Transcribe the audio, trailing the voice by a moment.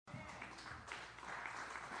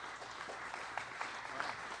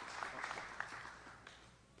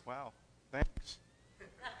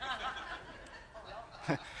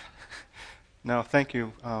No, thank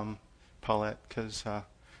you, Paulette, because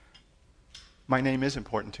my name is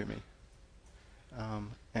important to me.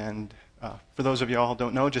 And for those of you all who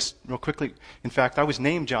don't know, just real quickly, in fact, I was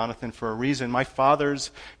named Jonathan for a reason. My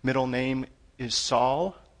father's middle name is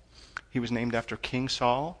Saul. He was named after King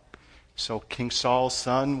Saul. So King Saul's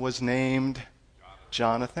son was named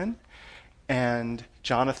Jonathan. And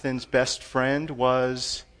Jonathan's best friend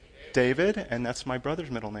was David, and that's my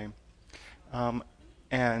brother's middle name.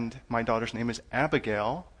 And my daughter's name is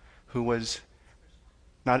Abigail, who was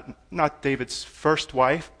not David's first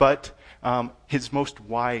wife, but his most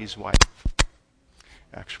wise wife,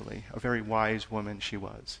 actually. A very wise woman she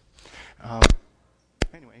was.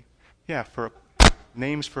 Anyway, yeah,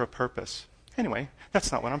 names for a purpose. Anyway,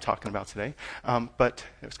 that's not what I'm talking about today, but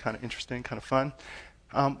it was kind of interesting, kind of fun.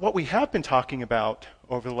 What we have been talking about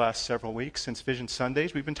over the last several weeks since Vision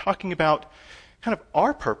Sundays, we've been talking about kind of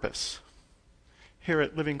our purpose here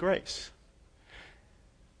at Living Grace.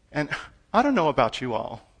 And I don't know about you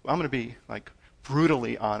all. I'm going to be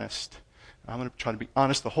brutally honest. I'm going to try to be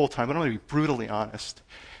honest the whole time, but I'm going to be brutally honest.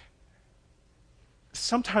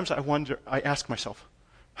 Sometimes I ask myself,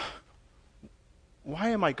 why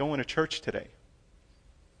am I going to church today?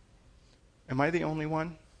 Am I the only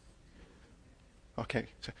one? Okay,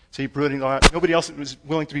 so you're brutally honest. Nobody else was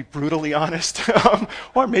willing to be brutally honest?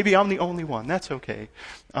 Or maybe I'm the only one. That's okay.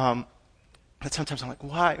 But sometimes I'm like,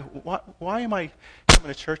 why am I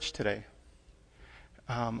coming to church today?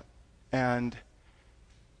 And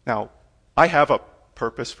now, I have a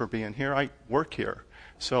purpose for being here. I work here.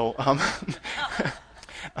 So,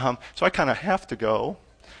 so I kind of have to go,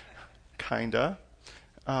 kind of.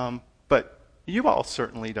 But you all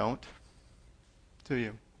certainly don't, do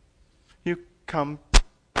you? You come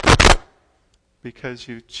because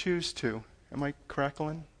you choose to. Am I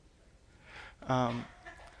crackling?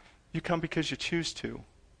 You come because you choose to.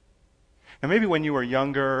 Now, maybe when you were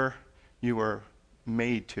younger, you were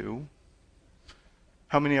made to.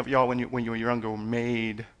 How many of y'all, when you were younger, were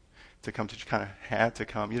made to come to church, kind of had to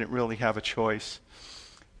come? You didn't really have a choice.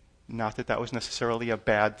 Not that that was necessarily a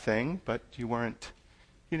bad thing, but you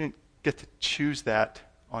didn't get to choose that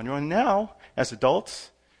on your own. Now, as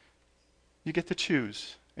adults, you get to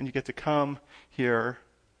choose, and you get to come here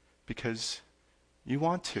because you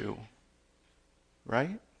want to,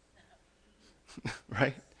 right?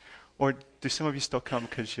 Right? Or do some of you still come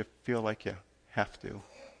because you feel like you have to?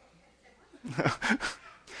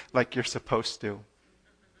 Like you're supposed to?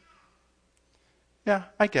 Yeah,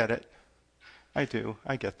 I get it. I do.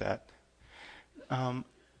 I get that.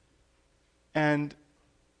 And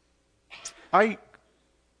I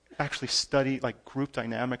actually study group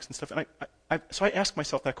dynamics and stuff, and so I ask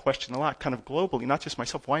myself that question a lot, kind of globally, not just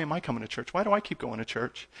myself. Why am I coming to church? Why do I keep going to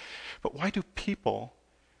church? But why do people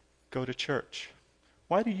go to church?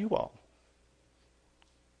 Why do you all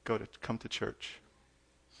come to church?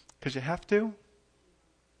 Because you have to?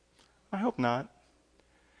 I hope not.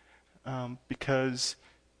 Because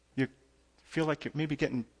you feel like you're maybe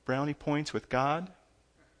getting brownie points with God?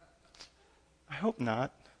 I hope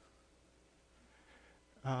not.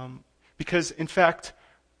 Because, in fact,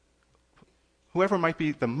 whoever might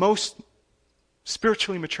be the most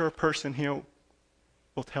spiritually mature person here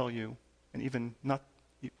will tell you, and even not,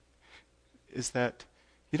 is that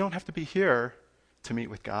you don't have to be here to meet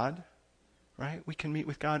with God, right? We can meet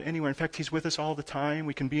with God anywhere. In fact, He's with us all the time.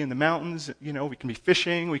 We can be in the mountains, we can be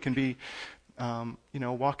fishing, we can be,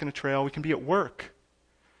 walking a trail, we can be at work,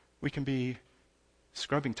 we can be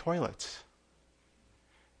scrubbing toilets,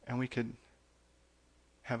 and we could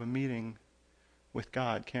have a meeting with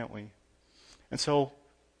God, can't we? And so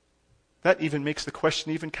that even makes the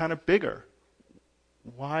question even kind of bigger.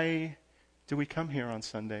 Why do we come here on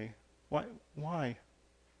Sunday? Why?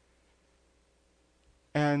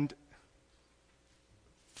 And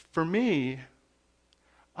for me,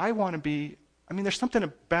 I want to be, there's something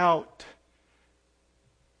about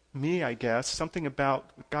me, I guess, something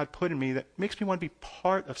about what God put in me that makes me want to be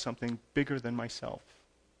part of something bigger than myself.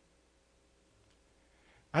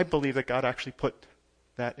 I believe that God actually put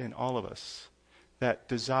that in all of us, that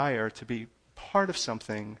desire to be part of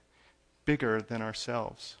something bigger than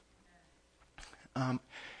ourselves.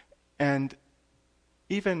 And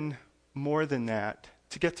even more than that,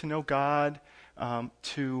 to get to know God,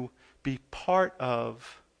 to be part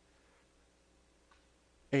of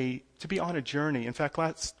to be on a journey. In fact,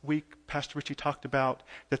 last week, Pastor Richie talked about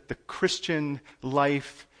that the Christian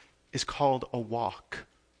life is called a walk,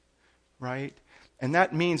 right? And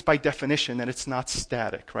that means, by definition, that it's not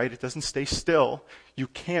static, right? It doesn't stay still. You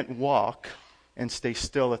can't walk and stay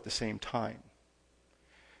still at the same time.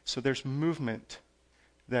 So there's movement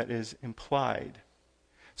that is implied.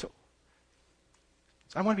 So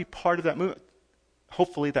So I want to be part of that movement.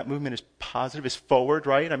 Hopefully that movement is positive, is forward,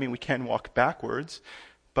 right? I mean, we can walk backwards,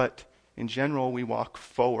 but in general, we walk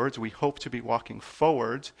forwards. We hope to be walking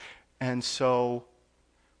forwards. And so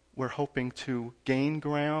we're hoping to gain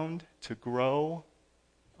ground, to grow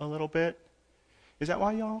a little bit. Is that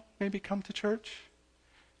why y'all maybe come to church?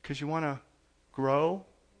 Because you want to grow?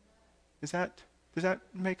 Does that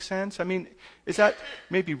make sense? I mean, is that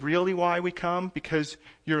maybe really why we come? Because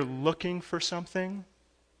you're looking for something?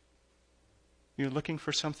 You're looking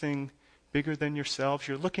for something bigger than yourselves.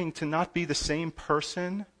 You're looking to not be the same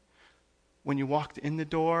person when you walked in the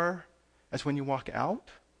door as when you walk out?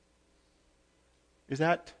 Is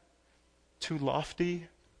that too lofty?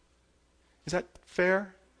 Is that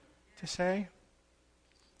fair to say?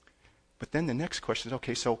 But then the next question is,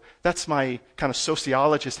 okay, so that's my kind of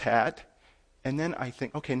sociologist hat. And then I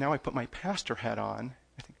think, okay, now I put my pastor hat on.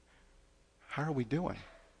 I think, how are we doing?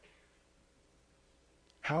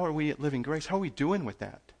 How are we at Living Grace? How are we doing with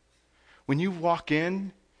that? When you walk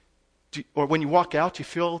in, or when you walk out, do you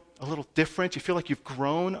feel a little different? Do you feel like you've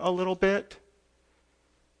grown a little bit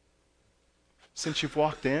since you've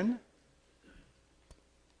walked in?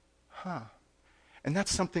 And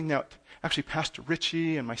that's something that actually Pastor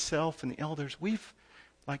Richie and myself and the elders, we've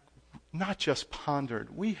not just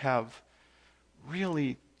pondered, we have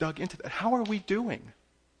really dug into that. How are we doing?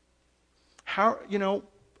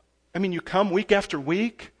 You come week after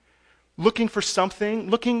week looking for something,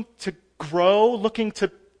 looking to grow, looking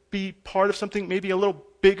to be part of something maybe a little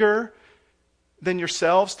bigger than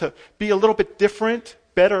yourselves, to be a little bit different,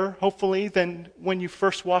 better, hopefully, than when you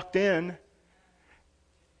first walked in.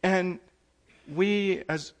 And we,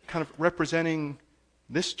 as kind of representing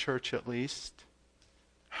this church at least,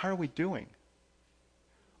 how are we doing?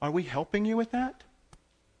 Are we helping you with that?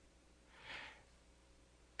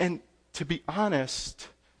 And to be honest,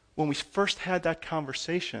 when we first had that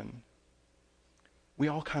conversation, we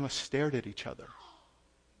all kind of stared at each other.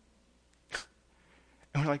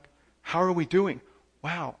 And we're like, how are we doing?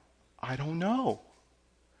 Wow, I don't know.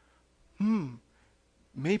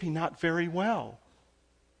 Maybe not very well.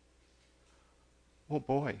 Well,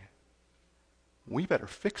 boy, we better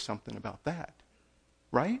fix something about that,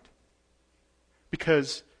 right?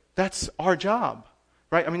 Because that's our job,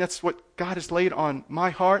 right? I mean, that's what God has laid on my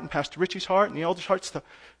heart and Pastor Richie's heart and the elders' hearts, to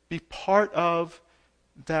be part of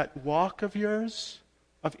that walk of yours,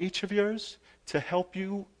 of each of yours, to help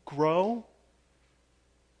you grow,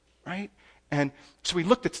 right? And so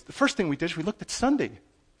the first thing we did is we looked at Sunday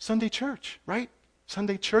church, right?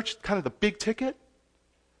 Sunday church, kind of the big ticket.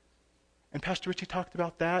 And Pastor Richie talked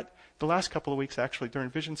about that the last couple of weeks, actually, during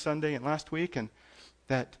Vision Sunday and last week, and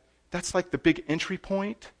that's like the big entry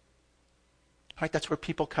point, right? That's where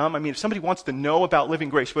people come. I mean, if somebody wants to know about Living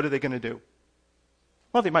Grace, what are they going to do?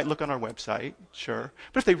 Well, they might look on our website, sure.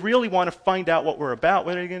 But if they really want to find out what we're about,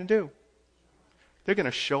 what are they going to do? They're going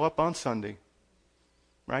to show up on Sunday,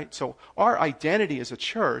 right? So our identity as a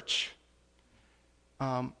church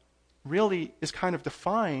really is kind of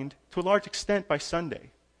defined to a large extent by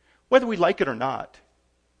Sunday. Whether we like it or not,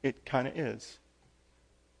 it kind of is,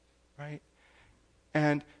 right?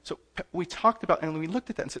 And so we talked about, and we looked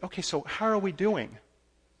at that and said, okay, so how are we doing?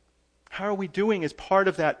 How are we doing as part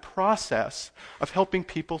of that process of helping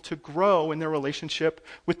people to grow in their relationship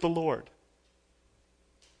with the Lord?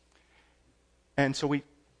 And so we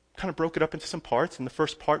kind of broke it up into some parts, and the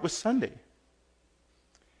first part was Sunday.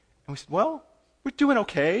 And we said, well, we're doing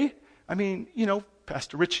okay. I mean,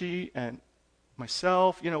 Pastor Richie and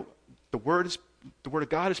myself, the Word of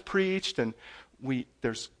God is preached, and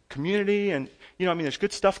there's community, and there's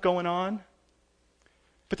good stuff going on.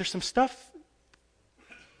 But there's some stuff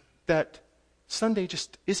that Sunday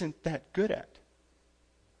just isn't that good at,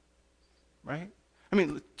 right? I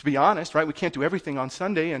mean, to be honest, right, we can't do everything on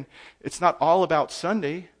Sunday, and it's not all about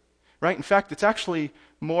Sunday, right? In fact, it's actually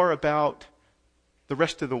more about the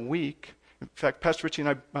rest of the week. In fact, Pastor Richie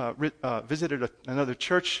and I visited another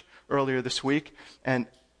church earlier this week, and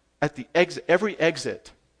at the every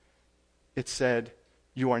exit, it said,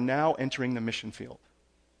 "You are now entering the mission field."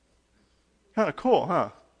 Kind of cool, huh?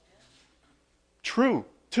 True,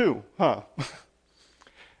 too, huh?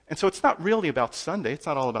 And so it's not really about Sunday. It's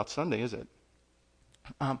not all about Sunday, is it?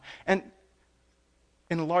 And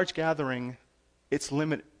in a large gathering, it's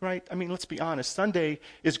limited, right? I mean, let's be honest. Sunday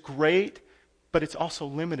is great, but it's also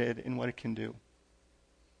limited in what it can do.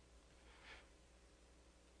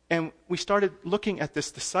 And we started looking at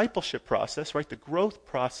this discipleship process, right? The growth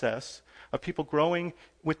process of people growing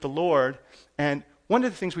with the Lord. And one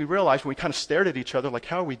of the things we realized when we kind of stared at each other, like,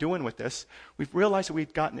 how are we doing with this? We've realized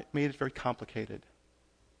that made it very complicated.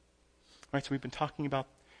 Right? So we've been talking about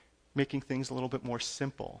making things a little bit more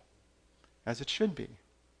simple, as it should be,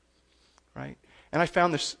 right? And I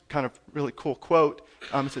found this kind of really cool quote.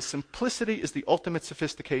 It says, "Simplicity is the ultimate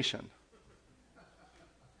sophistication."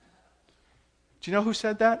 Do you know who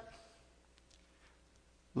said that?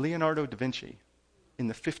 Leonardo da Vinci in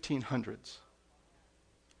the 1500s.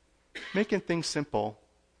 Making things simple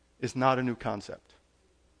is not a new concept.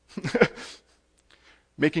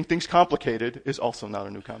 Making things complicated is also not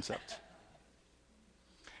a new concept.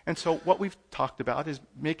 And so what we've talked about is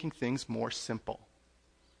making things more simple,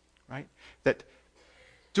 right? That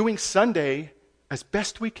doing Sunday as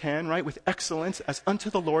best we can, right, with excellence as unto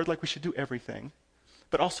the Lord, like we should do everything,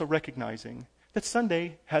 but also recognizing that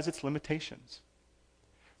Sunday has its limitations.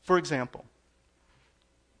 For example,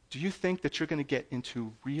 do you think that you're going to get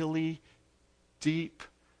into really deep,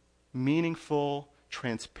 meaningful,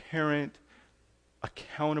 transparent,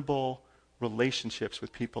 accountable relationships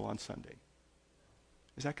with people on Sunday?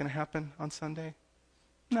 Is that going to happen on Sunday?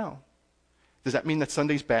 No. Does that mean that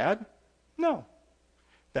Sunday's bad? No.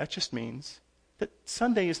 That just means that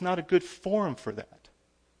Sunday is not a good forum for that.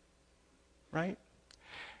 Right?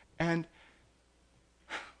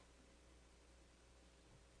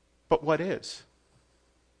 But what is?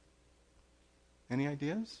 Any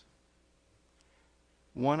ideas?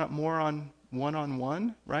 More on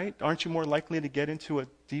one-on-one, right? Aren't you more likely to get into a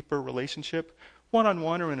deeper relationship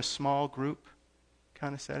one-on-one or in a small group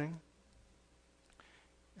kind of setting?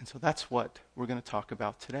 And so that's what we're going to talk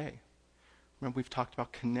about today. Remember, we've talked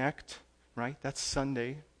about connect, right? That's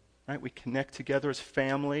Sunday, right? We connect together as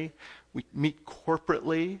family. We meet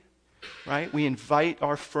corporately, right? We invite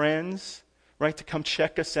our friends, right, to come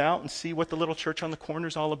check us out and see what the little church on the corner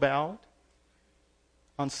is all about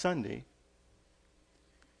on Sunday.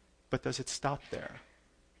 But does it stop there?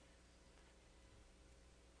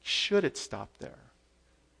 Should it stop there?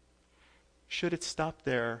 Should it stop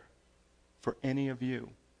there for any of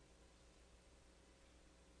you?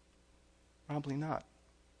 Probably not.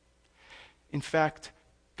 In fact,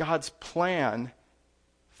 God's plan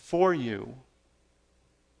for you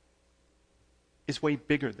is way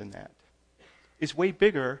bigger than that. Is way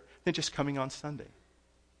bigger than just coming on Sunday.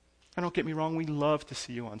 And don't get me wrong, we love to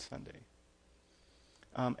see you on Sunday.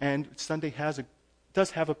 And Sunday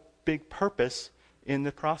does have a big purpose in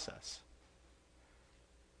the process.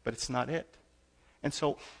 But it's not it. And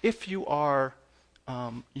so if you are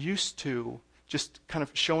used to just kind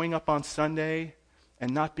of showing up on Sunday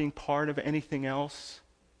and not being part of anything else,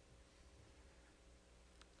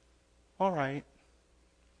 all right.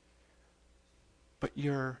 But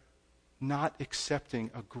you're not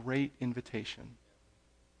accepting a great invitation.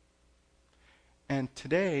 And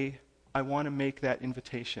today, I want to make that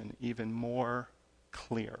invitation even more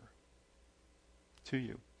clear to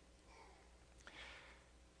you.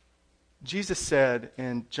 Jesus said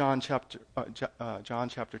in John chapter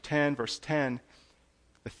 10, verse 10,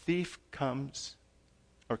 the thief comes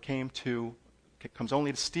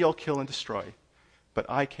only to steal, kill, and destroy. But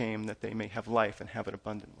I came that they may have life and have it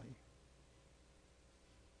abundantly.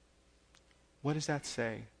 What does that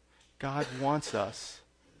say? God wants us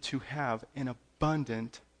to have an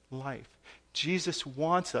abundant life. Jesus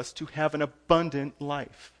wants us to have an abundant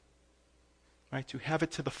life. Right? To have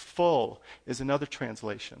it to the full is another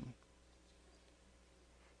translation.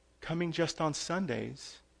 Coming just on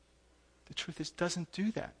Sundays, the truth is, doesn't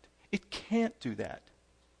do that. It can't do that.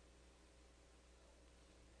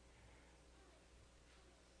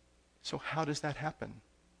 So how does that happen?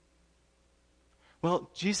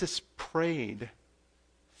 Well, Jesus prayed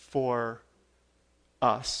for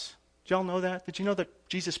us. Did y'all know that? Did you know that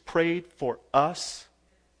Jesus prayed for us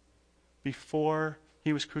before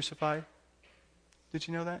he was crucified? Did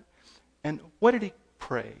you know that? And what did he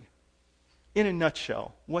pray? In a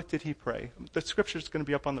nutshell, what did he pray? The scripture is going to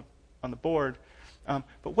be up on the board.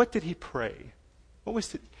 But what did he pray? What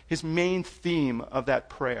was his main theme of that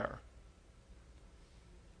prayer?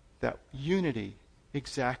 That unity,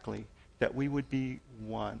 exactly. That we would be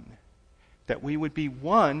one. That we would be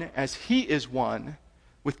one as he is one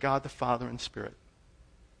with God the Father and Spirit.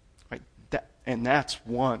 Right? And that's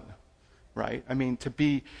one. Right? I mean, to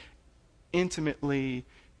be intimately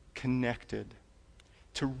connected.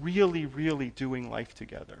 To really, really doing life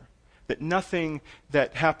together. That nothing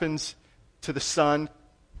that happens to the Son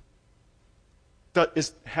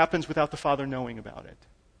happens without the Father knowing about it.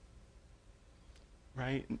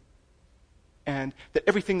 Right? And that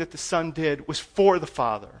everything that the Son did was for the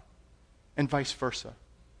Father, and vice versa.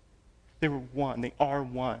 They were one. They are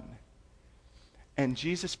one. And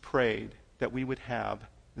Jesus prayed that we would have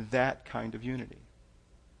that kind of unity.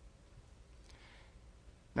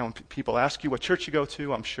 Now, when people ask you what church you go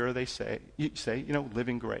to, I'm sure you say,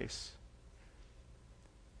 Living Grace.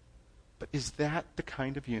 But is that the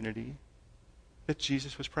kind of unity that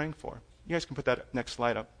Jesus was praying for? You guys can put that next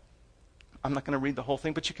slide up. I'm not going to read the whole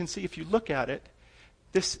thing, but you can see if you look at it,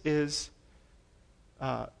 this is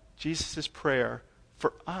Jesus' prayer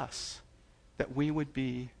for us, that we would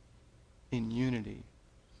be in unity,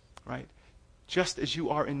 right? Just as you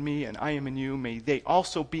are in me and I am in you, may they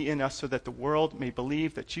also be in us, so that the world may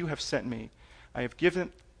believe that you have sent me. I have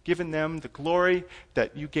given them the glory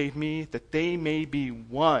that you gave me, that they may be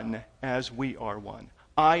one as we are one.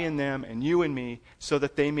 I in them and you in me, so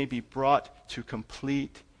that they may be brought to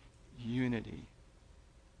complete unity.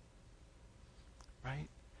 Right?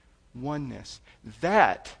 Oneness.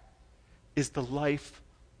 That is the life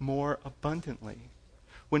more abundantly.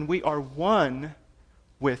 When we are one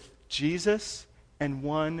with Jesus and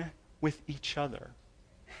one with each other.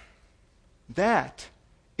 That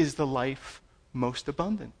is the life most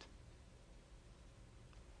abundant.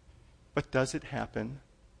 But does it happen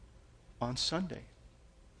on Sunday?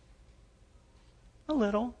 A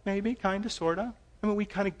little, maybe, kind of, sort of. I mean, we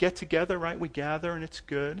kind of get together, right? We gather and it's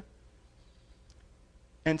good.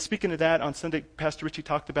 And speaking of that, on Sunday, Pastor Richie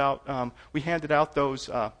talked about, we handed out those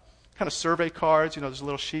kind of survey cards, those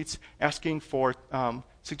little sheets asking for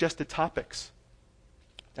suggested topics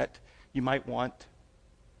that you might want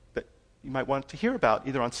to hear about,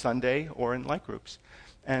 either on Sunday or in light groups.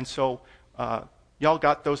 And so y'all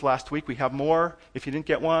got those last week. We have more. If you didn't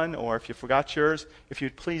get one, or if you forgot yours, if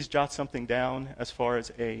you'd please jot something down as far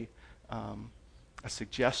as a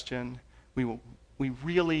suggestion. We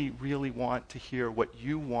really, really want to hear what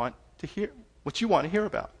you want to hear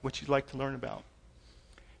about, what you'd like to learn about.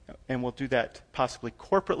 And we'll do that possibly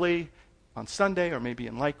corporately on Sunday or maybe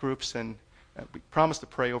in light groups, and we promise to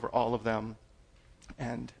pray over all of them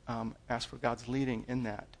and ask for God's leading in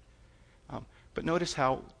that. But notice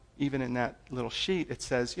how even in that little sheet it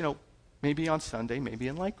says, maybe on Sunday, maybe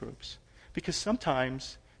in light groups. Because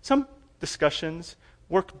sometimes some discussions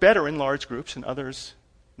work better in large groups and others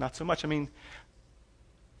not so much. I mean,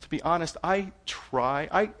 to be honest, I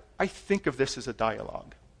think of this as a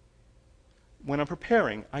dialogue. When I'm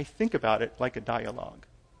preparing, I think about it like a dialogue.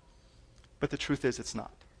 But the truth is, it's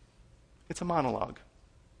not. It's a monologue,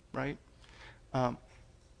 right?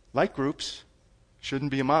 Light groups shouldn't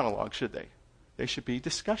be a monologue, should they? They should be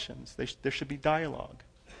discussions. There should be dialogue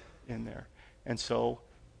in there. And so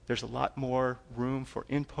there's a lot more room for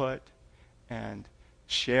input and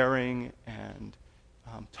sharing and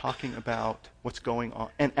talking about what's going on,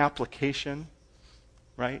 and application,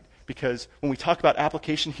 right? Because when we talk about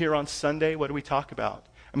application here on Sunday, what do we talk about?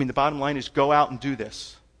 I mean, the bottom line is go out and do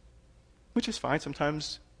this, which is fine.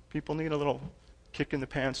 Sometimes people need a little kick in the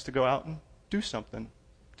pants to go out and do something,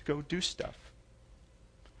 to go do stuff.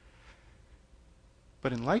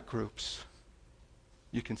 But in light groups,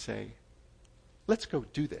 you can say, let's go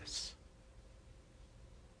do this,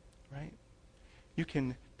 right? You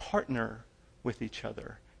can partner with each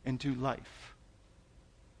other and do life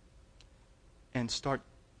and start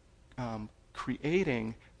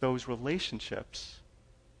creating those relationships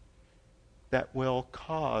that will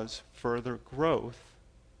cause further growth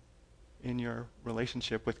in your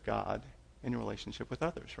relationship with God and your relationship with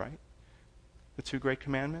others, right? The 2 great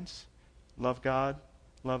commandments, love God,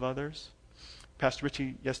 love others. Pastor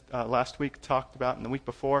Richie last week talked about, and the week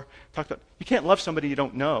before, talked about you can't love somebody you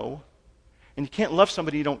don't know, and you can't love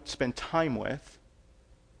somebody you don't spend time with,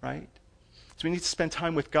 right? So we need to spend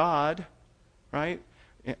time with God, right?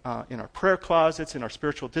 In our prayer closets, in our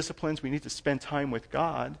spiritual disciplines, we need to spend time with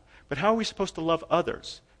God. But how are we supposed to love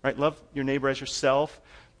others, right? Love your neighbor as yourself.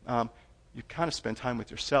 You kind of spend time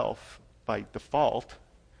with yourself by default.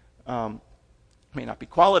 May not be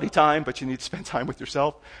quality time, but you need to spend time with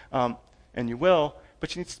yourself, and you will,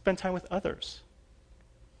 but you need to spend time with others.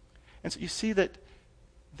 And so you see that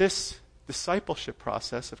this discipleship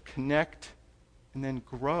process of connect and then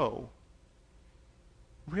grow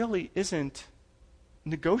really isn't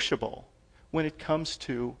negotiable when it comes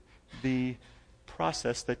to the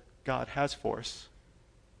process that God has for us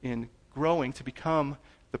in growing to become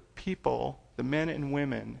the people, the men and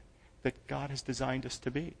women that God has designed us to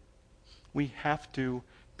be. We have to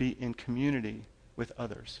be in community with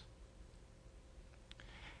others.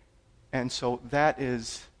 And so that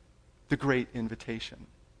is the great invitation.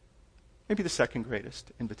 Maybe the second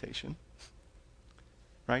greatest invitation,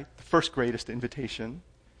 right? The first greatest invitation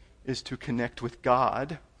is to connect with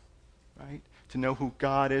God, right? To know who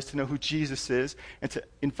God is, to know who Jesus is, and to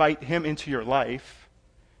invite him into your life.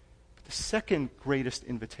 But the second greatest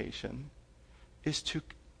invitation is to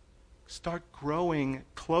start growing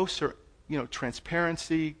closer,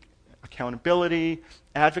 transparency, accountability,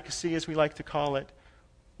 advocacy, as we like to call it,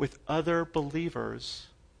 with other believers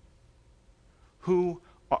who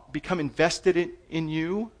become invested in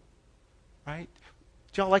you, right?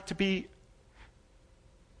 Do y'all like to be...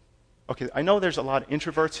 Okay, I know there's a lot of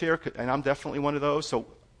introverts here, and I'm definitely one of those, so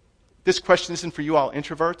this question isn't for you all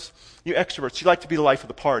introverts. You extroverts, you like to be the life of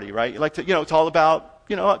the party, right? You like to, it's all about,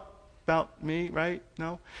 about me, right?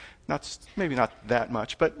 No? Maybe not that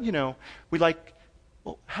much, but, we like,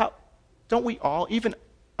 don't we all, even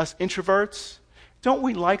us introverts, don't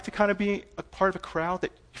we like to kind of be a part of a crowd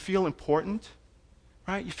that you feel important,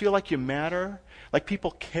 right? You feel like you matter, like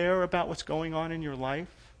people care about what's going on in your life.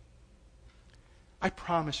 I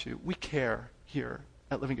promise you, we care here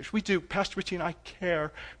at Living Church. We do. Pastor Richie and I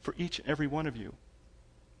care for each and every one of you.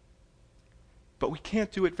 But we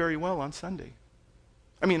can't do it very well on Sunday.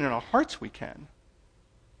 I mean, in our hearts we can.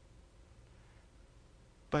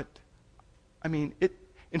 But,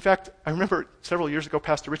 in fact, I remember several years ago,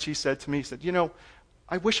 Pastor Richie said to me, he said,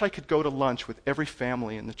 I wish I could go to lunch with every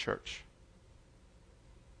family in the church.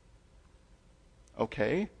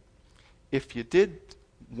 Okay, if you did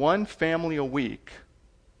one family a week,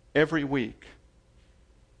 every week,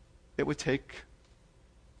 it would take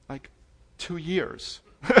like 2 years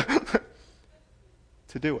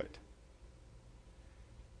to do it.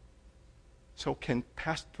 So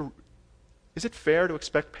is it fair to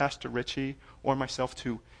expect Pastor Richie or myself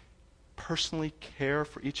to personally care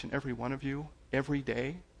for each and every one of you every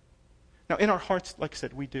day? Now, in our hearts, like I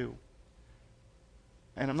said, we do.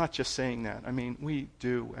 And I'm not just saying that. We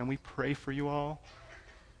do, and we pray for you all.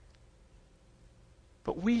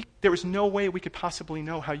 But there is no way we could possibly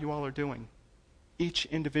know how you all are doing, each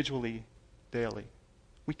individually, daily.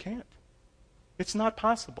 We can't. It's not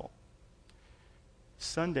possible.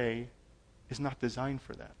 Sunday is not designed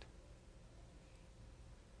for that.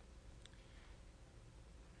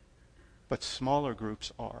 But smaller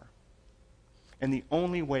groups are. And the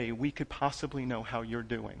only way we could possibly know how you're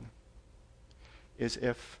doing is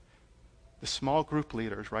if the small group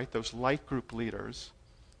leaders, right, those light group leaders,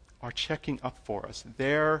 are checking up for us.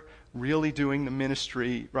 They're really doing the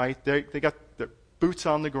ministry, right? They got their boots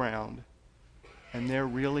on the ground, and they're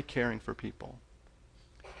really caring for people.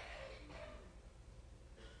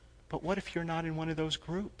 But what if you're not in one of those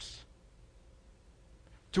groups?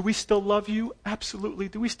 Do we still love you? Absolutely.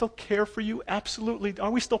 Do we still care for you? Absolutely.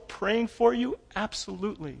 Are we still praying for you?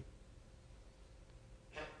 Absolutely.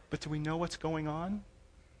 But do we know what's going on?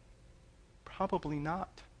 Probably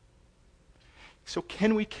not. So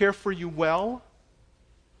can we care for you well?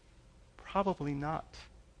 Probably not.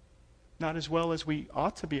 Not as well as we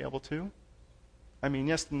ought to be able to.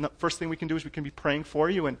 Yes, the first thing we can do is we can be praying for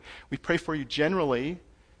you, and we pray for you generally,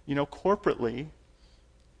 corporately,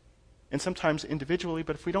 and sometimes individually,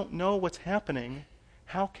 but if we don't know what's happening,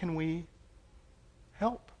 how can we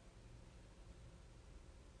help?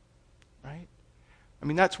 Right?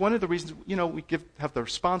 That's one of the reasons, we have the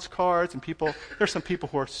response cards, and there's some people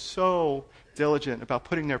who are so diligent about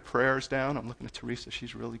putting their prayers down. I'm looking at Teresa.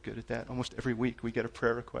 She's really good at that. Almost every week we get a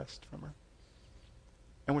prayer request from her.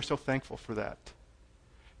 And we're so thankful for that.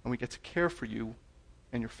 And we get to care for you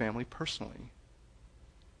and your family personally.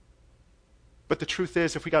 But the truth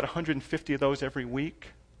is, if we got 150 of those every week,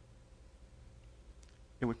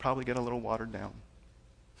 it would probably get a little watered down.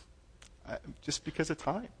 Just because of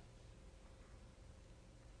time.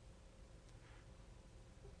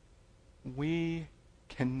 We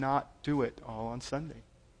cannot do it all on Sunday.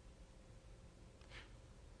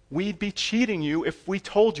 We'd be cheating you if we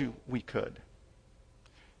told you we could.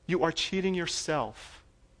 You are cheating yourself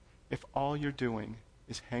if all you're doing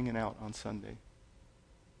is hanging out on Sunday.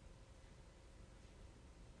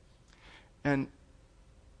 And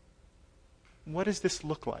what does this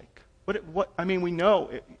look like? We know,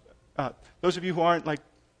 those of you who aren't kind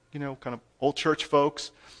of old church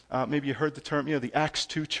folks, maybe you heard the term, the Acts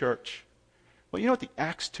 2 church. Well, you know what the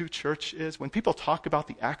Acts 2 church is? When people talk about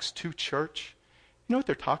the Acts 2 church, you know what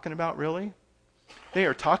they're talking about, really? They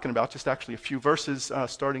are talking about just actually a few verses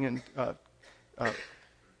starting in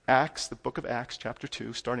Acts, the book of Acts, chapter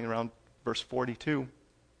 2, starting around verse 42,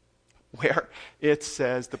 where it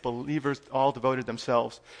says the believers all devoted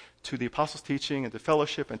themselves to the apostles' teaching and to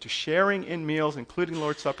fellowship and to sharing in meals, including the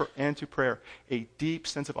Lord's Supper, and to prayer. A deep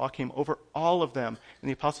sense of awe came over all of them, and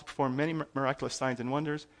the apostles performed many miraculous signs and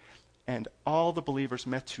wonders. And all the believers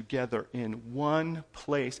met together in one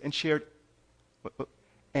place and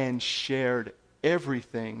shared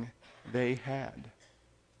everything they had.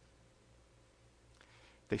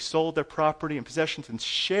 They sold their property and possessions and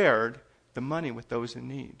shared the money with those in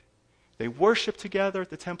need. They worshiped together at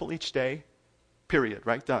the temple each day. Period.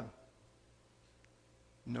 Right? Done.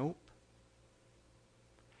 Nope.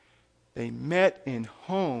 They met in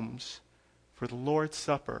homes for the Lord's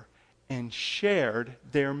Supper and shared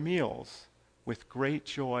their meals with great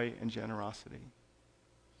joy and generosity.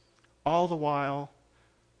 All the while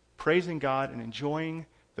praising God and enjoying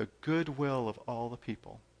the goodwill of all the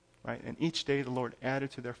people. Right? And each day the Lord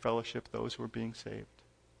added to their fellowship those who were being saved.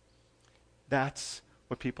 That's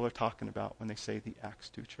what people are talking about when they say the Acts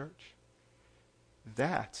 2 church.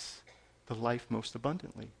 That's the life most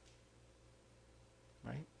abundantly.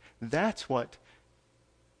 Right? That's what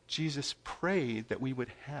Jesus prayed that we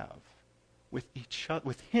would have with each other,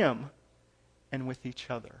 with him and with each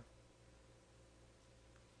other.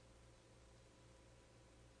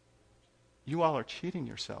 You all are cheating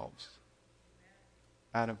yourselves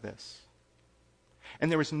out of this.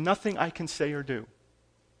 And there is nothing I can say or do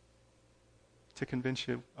to convince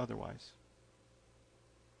you otherwise.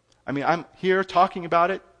 I mean, I'm here talking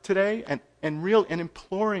about it today and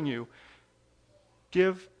imploring you,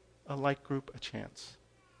 give a light group a chance.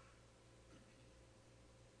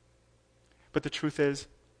 But the truth is,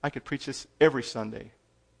 I could preach this every Sunday.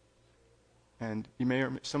 And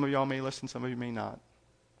some of y'all may listen, some of you may not.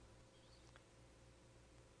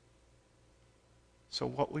 So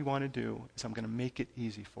what we want to do is I'm going to make it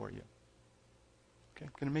easy for you. Okay?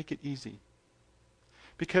 I'm going to make it easy.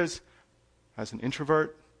 Because as an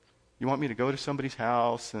introvert, you want me to go to somebody's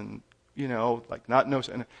house and, not know.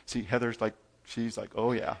 And see, Heather's she's like,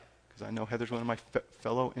 oh yeah, because I know Heather's one of my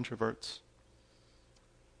fellow introverts.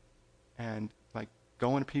 And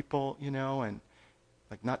going to people, and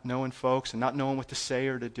not knowing folks and not knowing what to say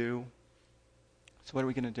or to do. So what are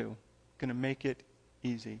we going to do? Going to make it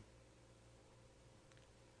easy.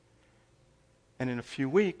 And in a few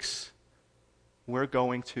weeks, we're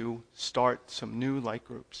going to start some new light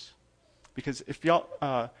groups. Because if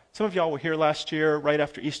some of y'all were here last year, right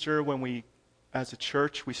after Easter, when we, as a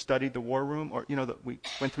church, we studied the War Room, or we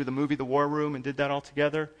went through the movie The War Room and did that all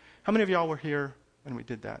together. How many of y'all were here when we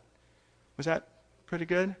did that? Was that pretty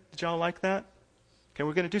good? Did y'all like that? Okay,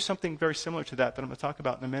 we're going to do something very similar to that I'm going to talk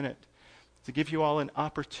about in a minute, to give you all an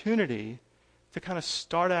opportunity to kind of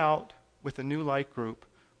start out with a new light group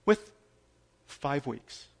with 5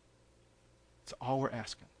 weeks. That's all we're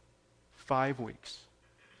asking. 5 weeks.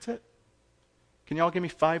 That's it. Can y'all give me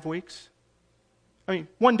 5 weeks? I mean,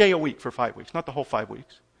 1 day a week for 5 weeks, not the whole 5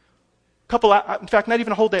 weeks. In fact, not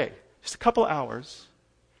even a whole day. Just a couple hours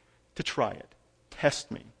to try it. Test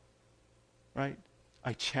me. Right?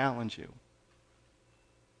 I challenge you.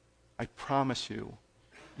 I promise you,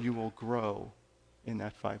 you will grow in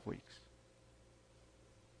that 5 weeks.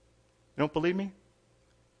 You don't believe me?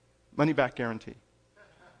 Money back guarantee.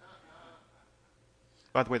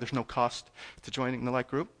 By the way, there's no cost to joining the light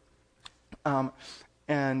group.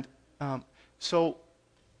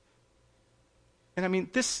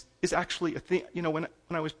 This is actually a thing. When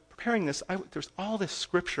I was preparing this, there's all this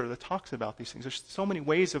scripture that talks about these things. There's so many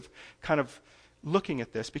ways of kind of looking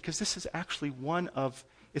at this, because this is actually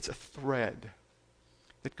it's a thread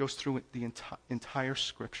that goes through the entire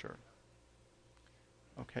scripture.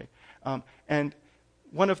 Okay? And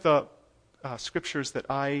one of the scriptures that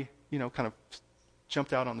I, kind of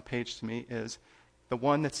jumped out on the page to me is the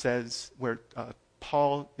one that says, where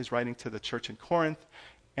Paul is writing to the church in Corinth,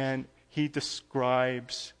 and he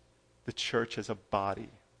describes the church as a body,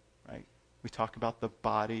 right? We talk about the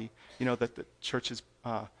body, that the church is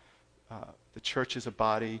a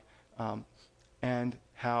body, and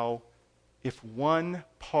how if one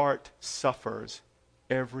part suffers,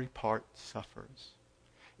 every part suffers.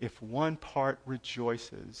 If one part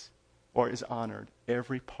rejoices or is honored,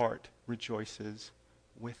 every part rejoices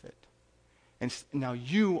with it. And now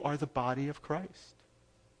you are the body of Christ.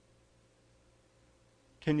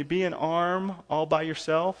 Can you be an arm all by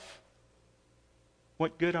yourself?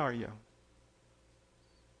 What good are you?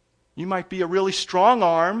 You might be a really strong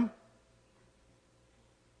arm,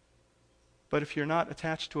 but if you're not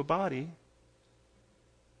attached to a body,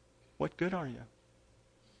 what good are you?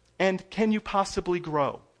 And can you possibly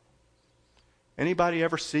grow? Anybody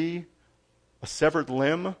ever see a severed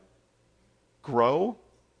limb grow?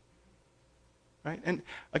 Right? And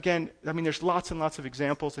again, there's lots and lots of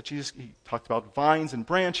examples that he talked about vines and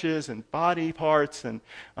branches and body parts and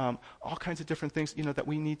all kinds of different things, that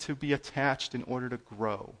we need to be attached in order to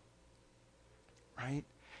grow. Right?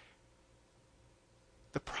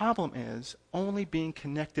 The problem is only being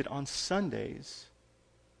connected on Sundays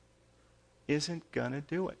isn't going to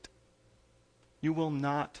do it. You will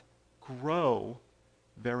not grow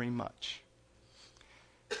very much.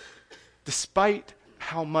 Despite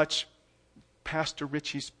how much Pastor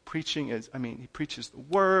Richie's preaching is, he preaches the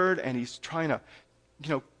word and he's trying to,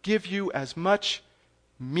 give you as much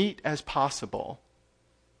meat as possible,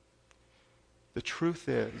 the truth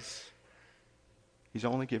is, he's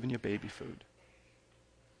only giving you baby food.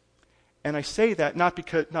 And I say that I'm not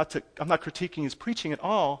critiquing his preaching at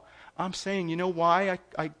all. I'm saying, you know why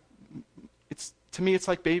to me it's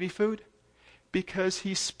like baby food? Because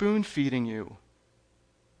he's spoon feeding you.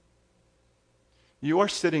 You are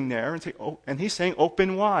sitting there and he's saying,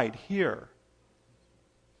 open wide, here.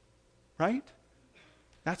 Right?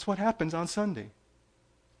 That's what happens on Sunday.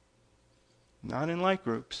 Not in light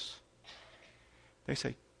groups. They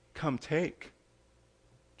say, come take.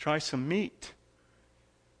 Try some meat.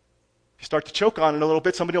 If you start to choke on it a little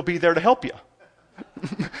bit, somebody will be there to help you.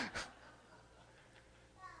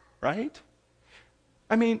 Right?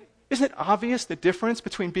 I mean, isn't it obvious the difference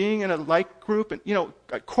between being in a light group and,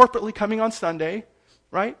 corporately coming on Sunday,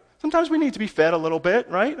 right? Sometimes we need to be fed a little bit,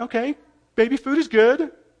 right? Okay, baby food is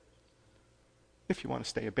good. If you want to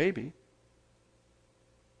stay a baby.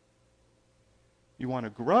 You want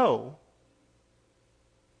to grow,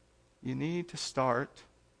 you need to start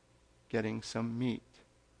getting some meat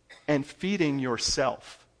and feeding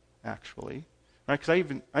yourself, actually. Right?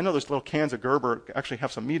 Because I know those little cans of Gerber actually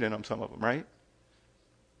have some meat in them, some of them, right?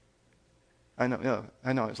 I know, yeah,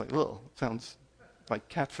 I know. It's like, ugh, sounds like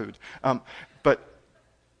cat food. But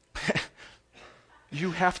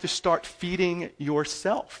you have to start feeding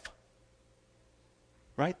yourself.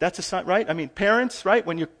 Right? That's a sign, right? I mean, parents, right?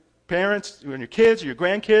 When your kids or your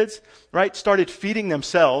grandkids, right, started feeding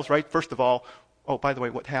themselves, right? First of all, oh, by the way,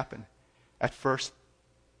 what happened? At first,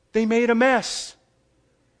 they made a mess.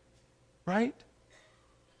 Right?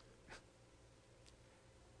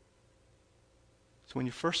 So when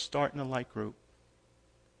you first start in a light group,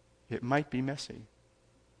 it might be messy.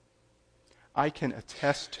 I can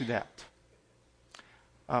attest to that.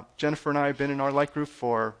 Jennifer and I have been in our light group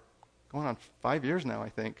for going on 5 years now, I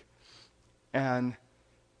think. And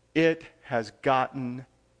it has gotten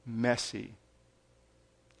messy.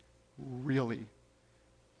 Really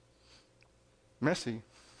messy.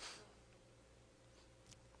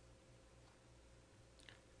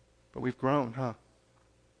 But we've grown, huh?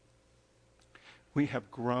 We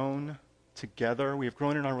have grown together. We have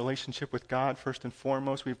grown in our relationship with God, first and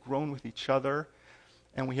foremost. We've grown with each other.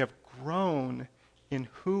 And we have grown in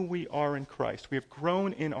who we are in Christ. We have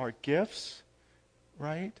grown in our gifts,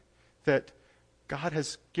 right? That God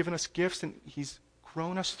has given us gifts and he's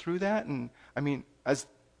grown us through that. And I mean, as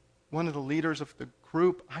one of the leaders of the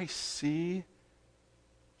group, I see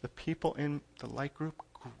the people in the light group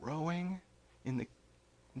growing in the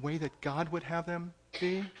way that God would have them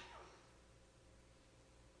be.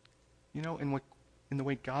 In the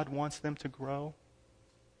way God wants them to grow.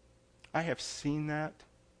 I have seen that.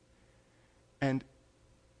 And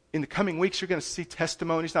in the coming weeks, you're going to see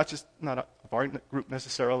testimonies, not of our group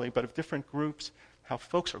necessarily, but of different groups, how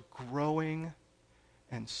folks are growing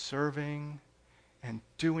and serving and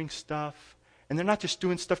doing stuff. And they're not just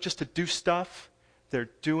doing stuff just to do stuff. They're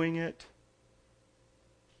doing it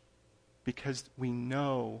because we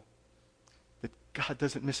know that God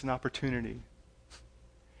doesn't miss an opportunity.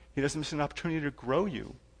 He doesn't miss an opportunity to grow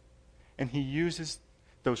you. And he uses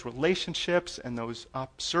those relationships and those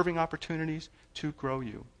serving opportunities to grow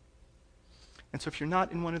you. And so if you're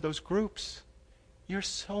not in one of those groups, you're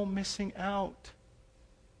so missing out.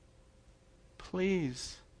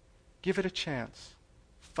 Please, give it a chance.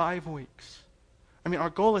 5 weeks. I mean, our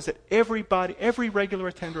goal is that every regular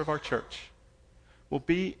attender of our church will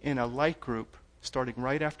be in a light group starting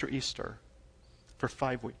right after Easter for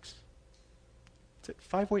 5 weeks. That's it,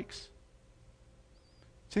 5 weeks. Do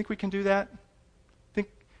you think we can do that?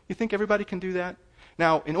 You think everybody can do that?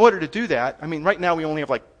 Now, in order to do that, I mean, right now we only have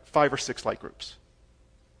like 5 or 6 light groups.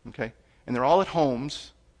 Okay? And they're all at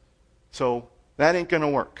homes, so that ain't going to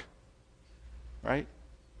work. Right?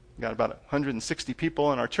 We've got about 160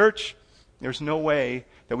 people in our church. There's no way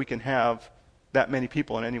that we can have that many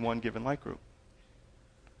people in any one given light group.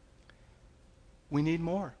 We need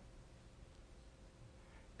more.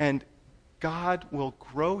 And God will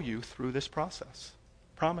grow you through this process.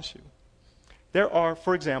 Promise you.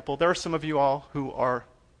 For example, there are some of you all who are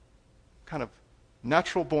kind of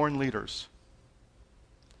natural-born leaders.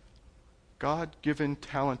 God-given,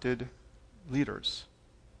 talented leaders.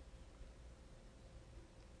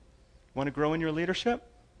 Want to grow in your leadership?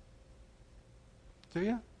 Do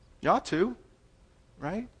you? You ought to,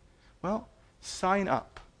 right? Well, sign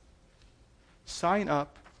up. Sign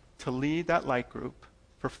up to lead that light group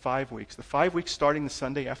for 5 weeks. The 5 weeks starting the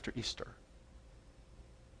Sunday after Easter.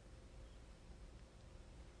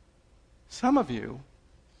 Some of you,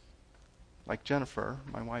 like Jennifer,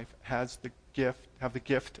 my wife, have the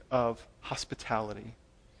gift of hospitality.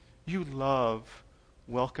 You love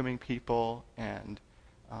welcoming people and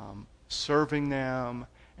serving them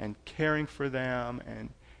and caring for them and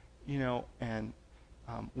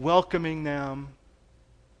welcoming them.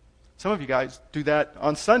 Some of you guys do that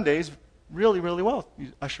on Sundays really, really well,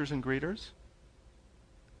 you ushers and greeters.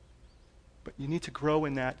 But you need to grow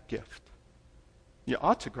in that gift. You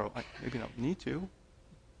ought to grow. Maybe you don't need to.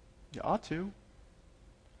 You ought to.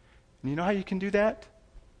 And you know how you can do that?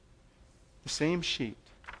 The same sheet.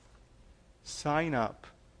 Sign up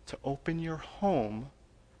to open your home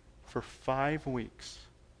for 5 weeks.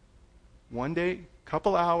 One day,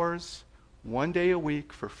 couple hours, 1 day a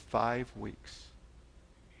week for 5 weeks.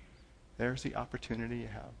 There's the opportunity you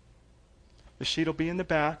have. The sheet will be in the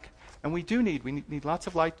back, and we need lots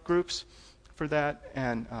of light groups for that,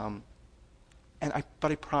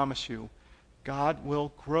 but I promise you, God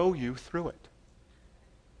will grow you through it.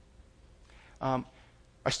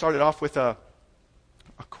 I started off with a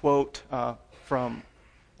quote from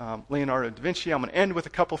Leonardo da Vinci. I'm going to end with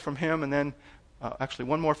a couple from him, and then actually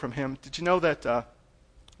one more from him. Did you know that?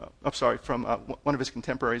 From one of his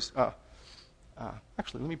contemporaries.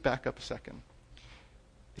 Actually, let me back up a second.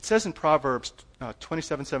 It says in Proverbs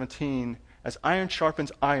 27:17, "As iron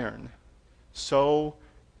sharpens iron, so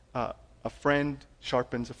a friend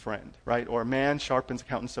sharpens a friend," right? Or a man sharpens the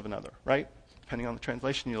countenance of another, right? Depending on the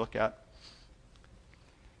translation you look at.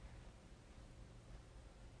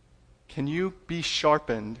 Can you be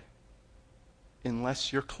sharpened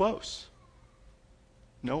unless you're close?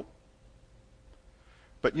 Nope.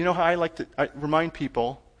 But you know how I remind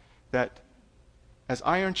people that as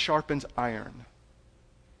iron sharpens iron,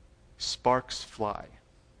 sparks fly.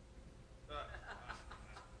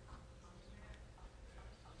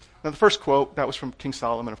 Now, the first quote, that was from King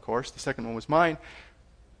Solomon, of course. The second one was mine.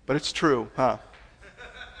 But it's true, huh?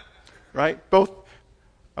 Right? Both,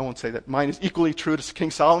 I won't say that mine is equally true to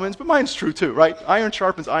King Solomon's, but mine's true too, right? Iron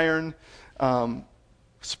sharpens iron.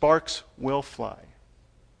 Sparks will fly.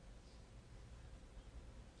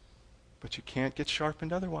 But you can't get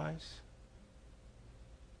sharpened otherwise.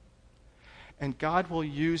 And God will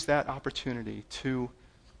use that opportunity to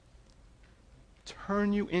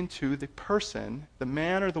turn you into the person, the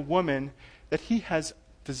man or the woman that He has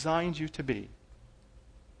designed you to be.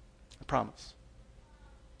 I promise.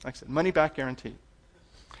 Like I said, money back guarantee.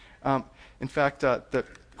 In fact, the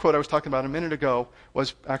quote I was talking about a minute ago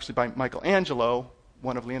was actually by Michelangelo,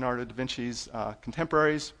 one of Leonardo da Vinci's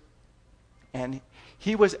contemporaries. And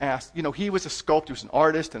he was asked, he was a sculptor, he was an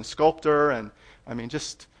artist and sculptor, and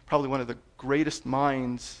just probably one of the greatest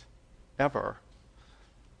minds ever.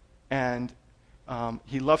 And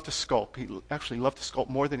he loved to sculpt. He actually loved to sculpt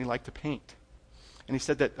more than he liked to paint. And he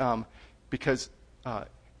said that because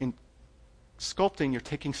in sculpting, you're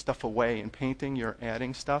taking stuff away. In painting, you're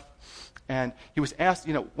adding stuff. And he was asked,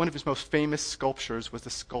 one of his most famous sculptures was the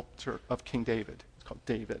sculpture of King David. It's called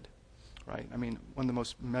David, right? One of the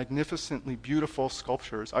most magnificently beautiful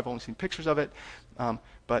sculptures. I've only seen pictures of it,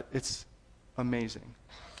 but it's amazing.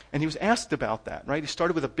 And he was asked about that, right? He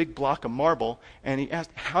started with a big block of marble, and he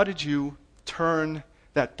asked, how did you turn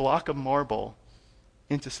that block of marble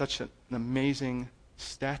into such an amazing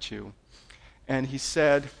statue? And he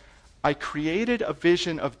said, I created a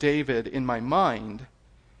vision of David in my mind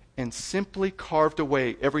and simply carved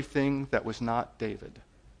away everything that was not David.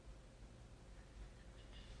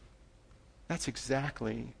 That's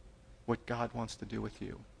exactly what God wants to do with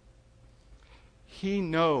you. He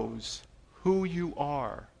knows who you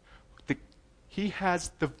are. He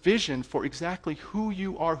has the vision for exactly who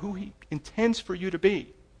you are, who He intends for you to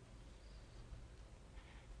be.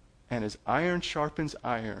 And as iron sharpens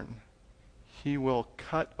iron, He will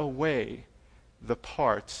cut away the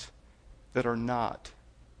parts that are not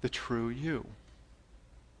the true you,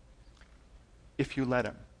 if you let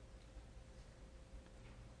Him.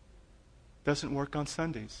 Doesn't work on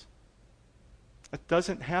Sundays. It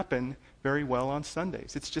doesn't happen very well on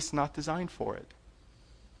Sundays. It's just not designed for it.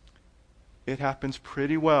 It happens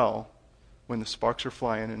pretty well when the sparks are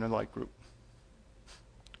flying in a light group.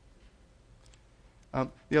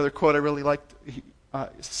 The other quote I really liked,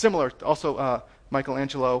 similar, also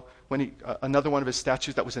Michelangelo, when another one of his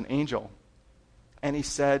statues that was an angel. And he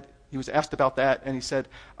said, he was asked about that, and he said,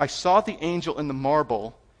 I saw the angel in the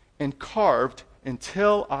marble and carved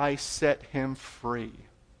until I set him free.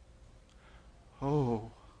 Oh.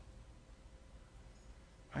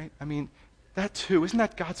 Right? That too, isn't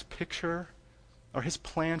that God's picture or His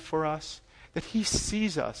plan for us? That He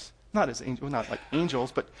sees us, not as angels, not like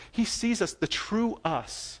angels, but He sees us, the true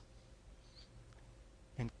us,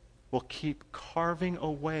 and will keep carving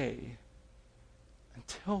away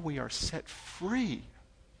until we are set free.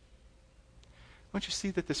 Don't you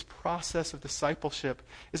see that this process of discipleship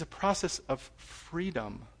is a process of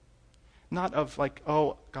freedom? Not of like,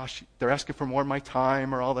 oh, gosh, they're asking for more of my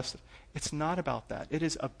time or all this. It's not about that. It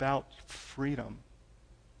is about freedom.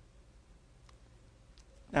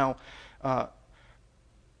 Now,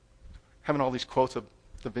 having all these quotes of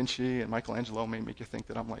Da Vinci and Michelangelo may make you think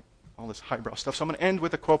that I'm like all this highbrow stuff. So I'm going to end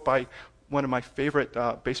with a quote by one of my favorite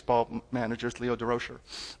baseball managers, Leo Durocher.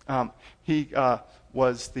 He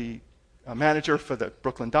was the manager for the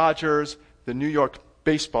Brooklyn Dodgers, the New York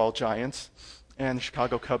Baseball Giants, and the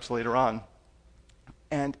Chicago Cubs later on.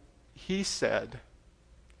 And he said,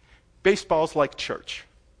 baseball's like church.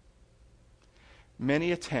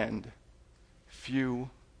 Many attend, few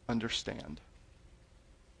understand.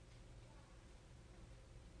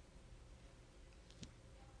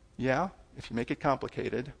 Yeah, if you make it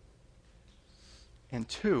complicated. And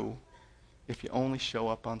 2, if you only show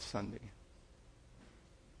up on Sunday.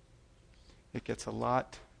 It gets a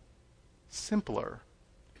lot simpler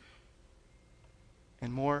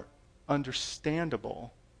and more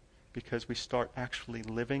understandable because we start actually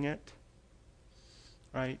living it,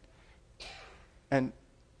 right? And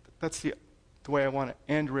that's the way I want to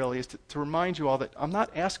end really, is to remind you all that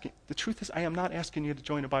the truth is I am not asking you to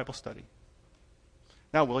join a Bible study.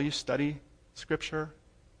 Now, will you study Scripture?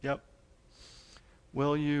 Yep.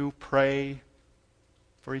 Will you pray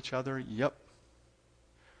for each other? Yep.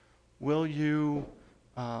 Will you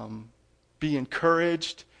be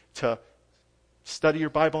encouraged to study your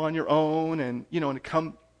Bible on your own and to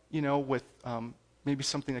come, with maybe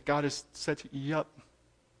something that God has said to you? Yep.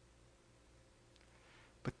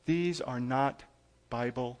 But these are not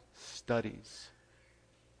Bible studies.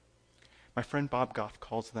 My friend Bob Goff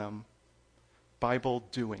calls them Bible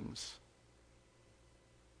doings.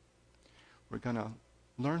 We're going to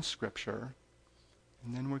learn Scripture,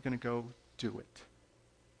 and then we're going to go do it.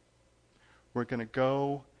 We're going to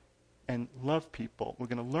go and love people. We're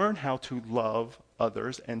going to learn how to love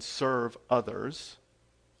others and serve others,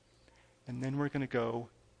 and then we're going to go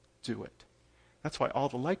do it. That's why all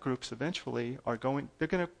the light groups eventually are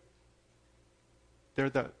they're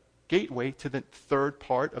the gateway to the third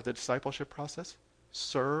part of the discipleship process.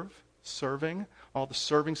 Serving. All the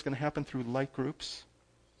serving is going to happen through light groups.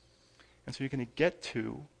 And so you're going to get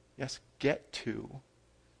to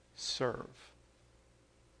serve.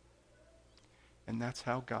 And that's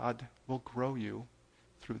how God will grow you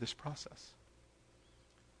through this process.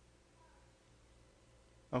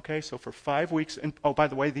 Okay, so for 5 weeks, and by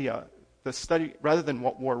the way, the study, rather than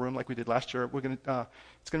War Room like we did last year, it's going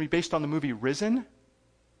to be based on the movie Risen.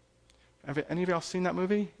 Have any of y'all seen that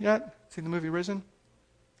movie yet? Seen the movie Risen?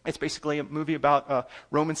 It's basically a movie about a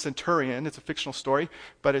Roman centurion. It's a fictional story,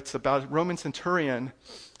 but it's about a Roman centurion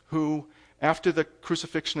who, after the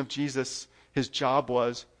crucifixion of Jesus, his job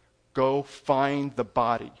was go find the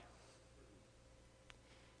body.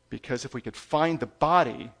 Because if we could find the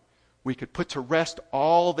body, we could put to rest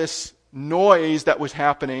all this noise that was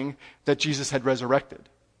happening that Jesus had resurrected.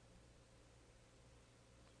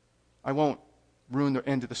 I won't ruin the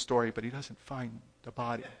end of the story, but he doesn't find the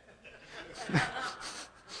body.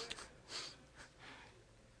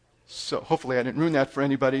 So hopefully I didn't ruin that for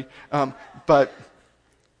anybody. But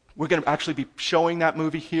we're going to actually be showing that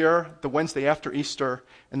movie here the Wednesday after Easter.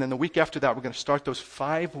 And then the week after that, we're going to start those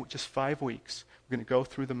 5 weeks. We're going to go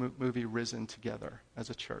through the movie Risen together as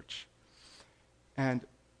a church. And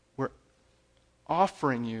we're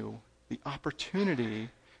offering you the opportunity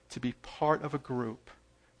to be part of a group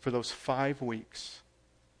for those 5 weeks.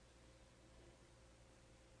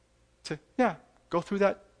 To, go through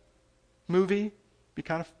that movie, it'll be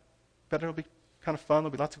kind of fun, there'll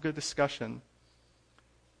be lots of good discussion.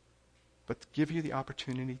 But to give you the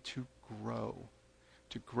opportunity to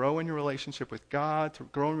grow in your relationship with God, to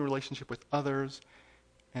grow in your relationship with others,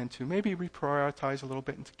 and to maybe reprioritize a little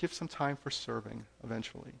bit and to give some time for serving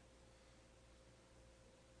eventually.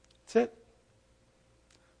 That's it.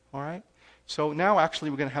 All right? So now actually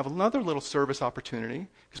we're going to have another little service opportunity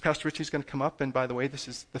because Pastor Richie's going to come up, and by the way, this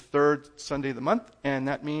is the third Sunday of the month, and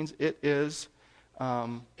that means it is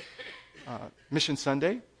Mission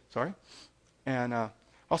Sunday. And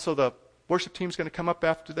also the worship team's going to come up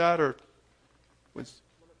after that, or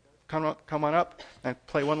come on up and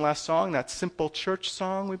play one last song, that Simple Church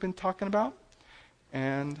song we've been talking about.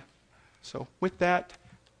 And so with that,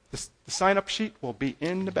 the sign-up sheet will be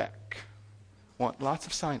in the back. Want lots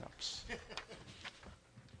of sign-ups.